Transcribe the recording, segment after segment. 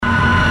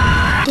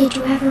Did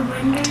you ever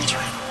wonder?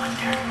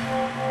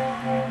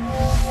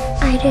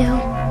 I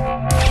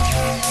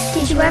do.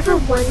 Did you ever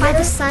wonder why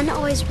the sun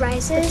always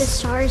rises, but the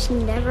stars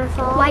never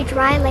fall? Why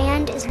dry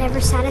land is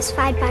never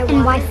satisfied by water?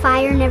 And why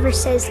fire never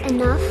says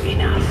enough?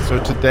 So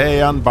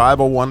today on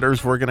Bible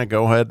Wonders, we're going to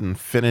go ahead and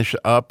finish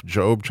up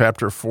Job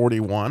chapter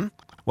 41.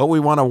 What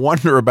we want to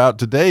wonder about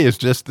today is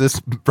just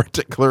this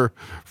particular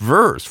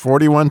verse,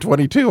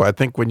 41:22. I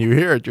think when you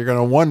hear it, you're going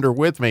to wonder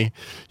with me.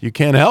 You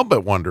can't help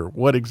but wonder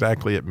what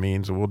exactly it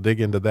means, and we'll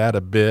dig into that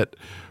a bit.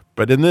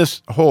 But in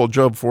this whole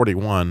Job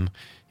 41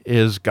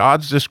 is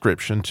God's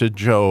description to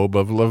Job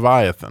of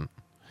Leviathan.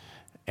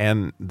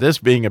 And this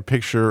being a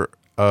picture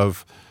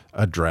of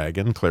a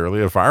dragon, clearly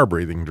a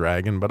fire-breathing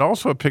dragon, but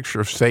also a picture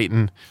of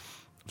Satan,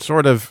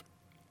 sort of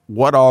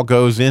what all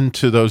goes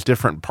into those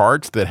different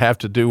parts that have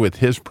to do with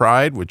his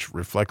pride, which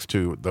reflects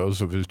to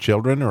those of his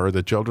children or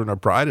the children of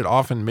pride, and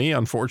often me,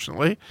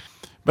 unfortunately.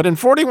 But in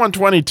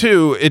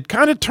 41:22, it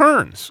kind of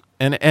turns,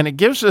 and it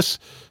gives us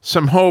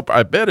some hope.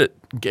 I bet it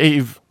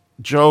gave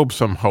Job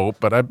some hope,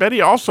 but I bet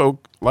he also,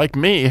 like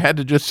me, had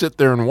to just sit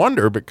there and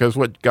wonder, because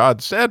what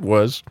God said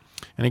was,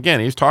 and again,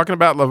 he's talking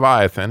about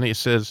Leviathan, he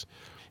says,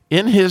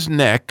 in his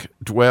neck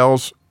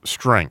dwells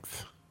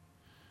strength,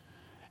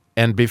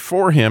 and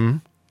before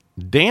him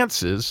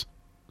dances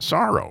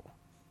sorrow.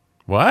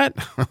 What?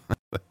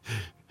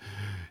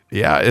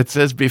 Yeah, it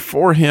says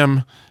before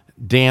him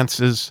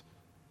dances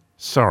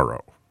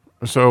sorrow.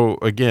 So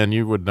again,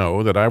 you would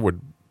know that I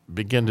would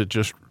begin to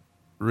just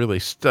really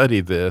study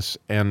this,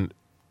 and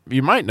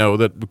you might know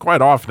that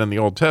quite often in the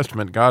Old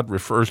Testament, God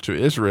refers to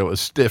Israel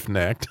as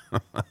stiff-necked.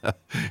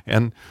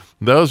 And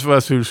those of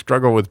us who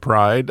struggle with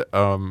pride,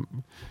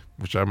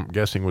 which I'm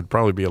guessing would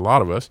probably be a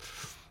lot of us,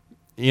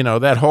 you know,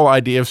 that whole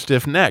idea of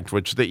stiff-necked,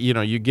 which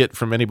you get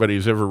from anybody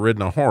who's ever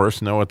ridden a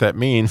horse, know what that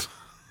means.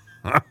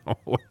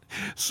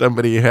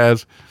 Somebody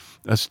has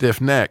a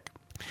stiff neck.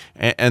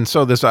 And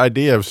so this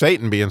idea of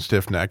Satan being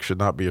stiff-necked should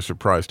not be a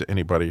surprise to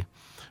anybody.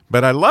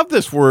 But I love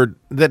this word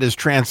that is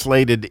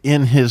translated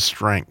in his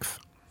strength.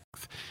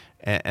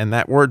 And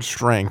that word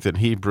strength in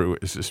Hebrew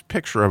is this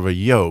picture of a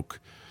yoke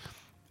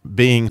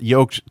being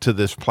yoked to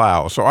this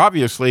plow. So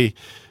obviously,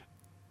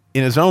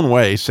 in his own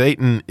way,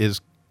 Satan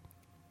is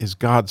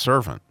God's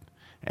servant,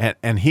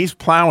 and he's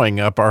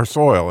plowing up our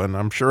soil. And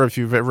I'm sure if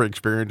you've ever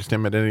experienced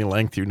him at any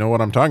length, you know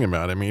what I'm talking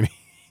about. I mean,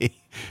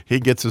 he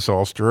gets us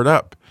all stirred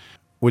up,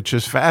 which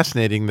is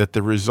fascinating that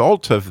the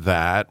result of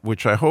that,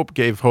 which I hope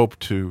gave hope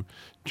to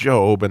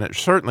Job, and it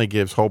certainly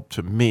gives hope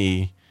to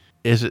me,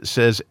 is it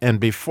says, and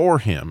before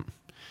him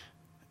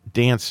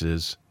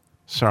dances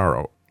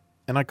sorrow.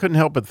 And I couldn't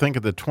help but think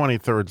of the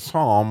 23rd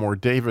Psalm where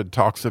David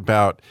talks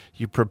about,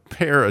 you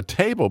prepare a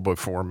table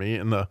before me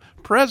in the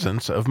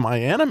presence of my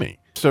enemy.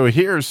 So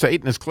here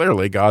Satan is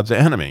clearly God's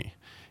enemy.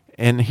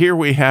 And here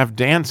we have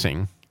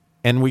dancing.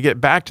 And we get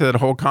back to that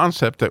whole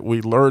concept that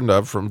we learned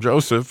of from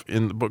Joseph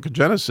in the book of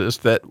Genesis,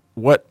 that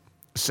what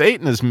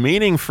Satan is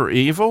meaning for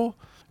evil,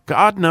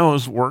 God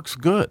knows works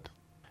good.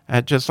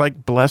 And just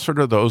like, blessed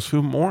are those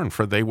who mourn,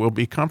 for they will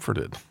be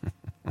comforted.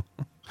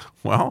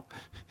 Well,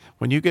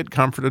 when you get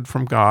comforted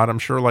from God, I'm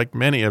sure like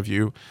many of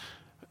you,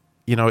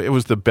 it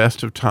was the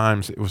best of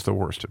times, it was the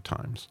worst of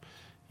times.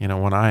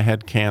 When I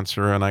had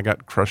cancer and I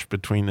got crushed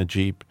between the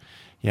Jeep,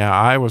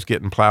 I was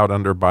getting plowed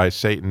under by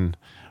Satan,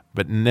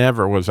 but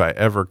never was I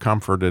ever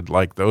comforted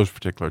like those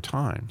particular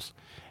times.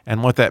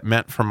 And what that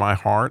meant for my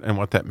heart and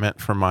what that meant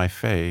for my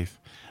faith,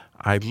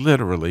 I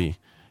literally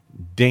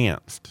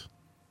danced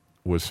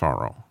with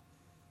sorrow.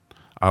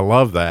 I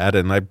love that,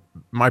 and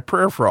my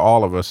prayer for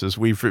all of us as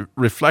we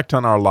reflect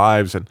on our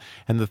lives and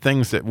the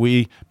things that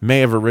we may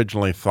have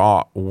originally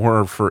thought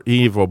were for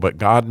evil, but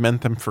God meant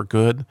them for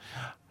good.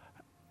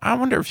 I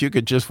wonder if you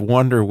could just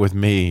wonder with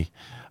me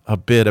a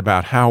bit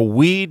about how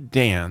we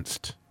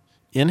danced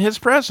in his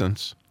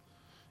presence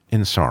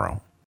in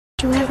sorrow.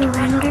 Did you ever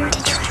wonder?